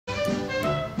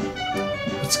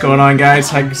What's going on, guys?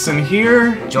 Hikuson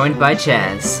here. Joined by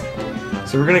Chaz.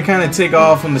 So we're gonna kind of take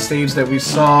off on the stage that we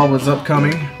saw was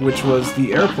upcoming, which was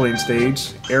the airplane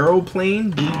stage,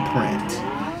 Aeroplane Blueprint.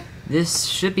 This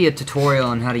should be a tutorial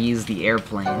on how to use the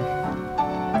airplane.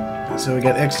 So we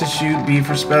got X to shoot, B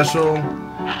for special.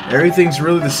 Everything's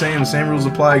really the same rules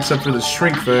apply except for the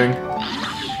shrink thing.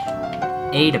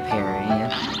 A to parry,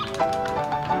 yeah.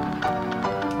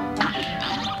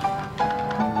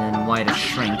 And then Y to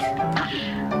shrink.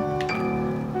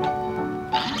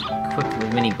 Quick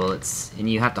with mini bullets, and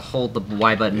you have to hold the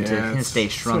Y button to stay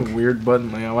shrunk. It's a weird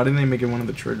button layout. Why didn't they make it one of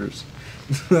the triggers?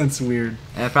 That's weird.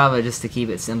 Probably just to keep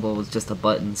it simple with just a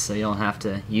button, so you don't have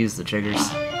to use the triggers.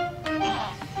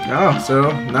 Oh,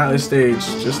 so not this stage,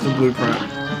 just the blueprint.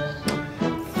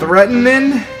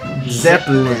 Threatenin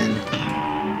Zeppelin.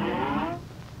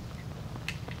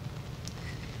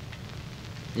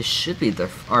 This should be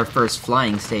our first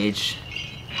flying stage.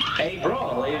 A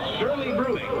brawl is surely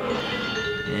brewing.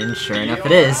 And sure enough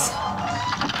it is.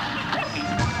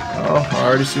 Oh, I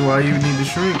already see why you need to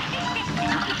shrink.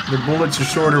 The bullets are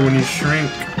shorter when you shrink.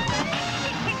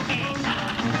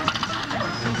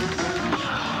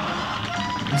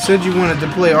 You said you wanted to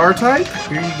play R-Type?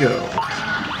 Here you go.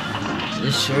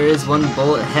 This sure is one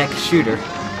bullet heck shooter.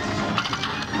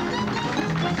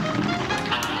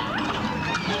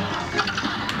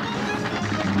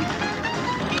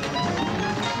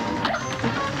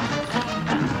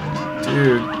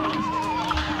 Dude.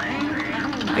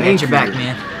 I got your back,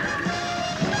 man.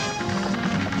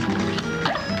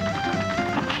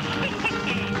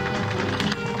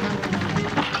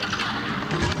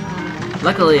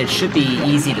 Luckily, it should be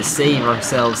easy to save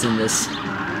ourselves in this.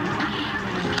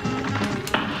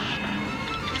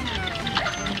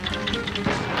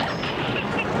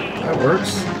 That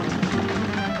works.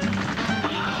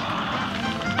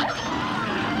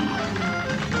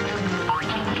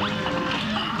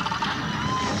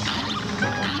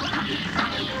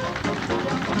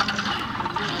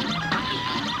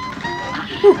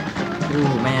 Ooh,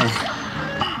 man.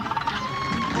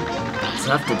 It's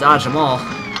tough to dodge them all.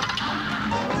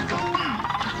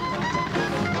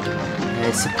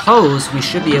 I suppose we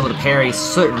should be able to parry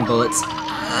certain bullets.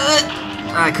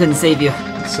 I couldn't save you.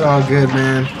 It's all good,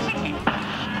 man.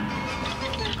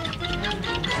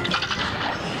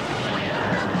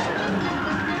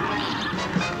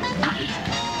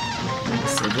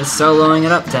 So just soloing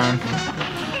it up time.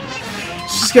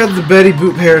 She's got the Betty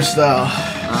Boop hairstyle.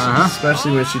 Uh-huh.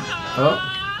 Especially when she... Oh.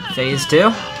 Phase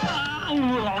 2.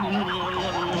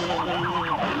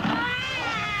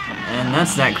 And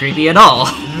that's not creepy at all.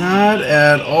 Not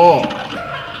at all.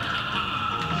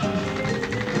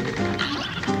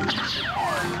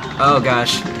 Oh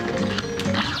gosh.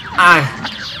 Ah!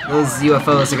 Those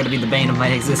UFOs are gonna be the bane of my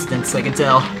existence, I can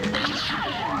tell.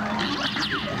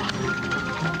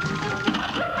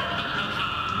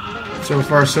 So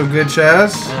far, so good,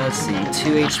 Chaz. Let's see,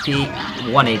 2 HP,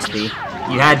 1 HP.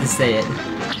 You had to say it.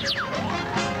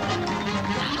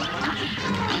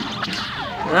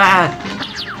 Ah!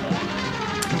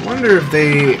 I wonder if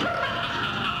they...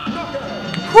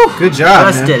 Whew, good job,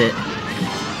 Just man. did it.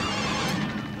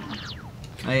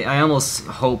 I almost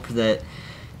hope that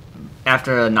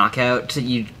after a knockout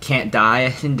you can't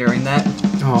die during that.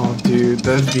 Oh, dude,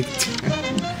 that'd be...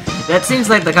 That seems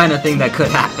like the kind of thing that could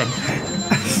happen.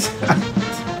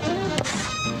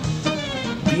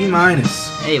 B-.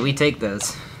 Hey, we take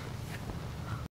those.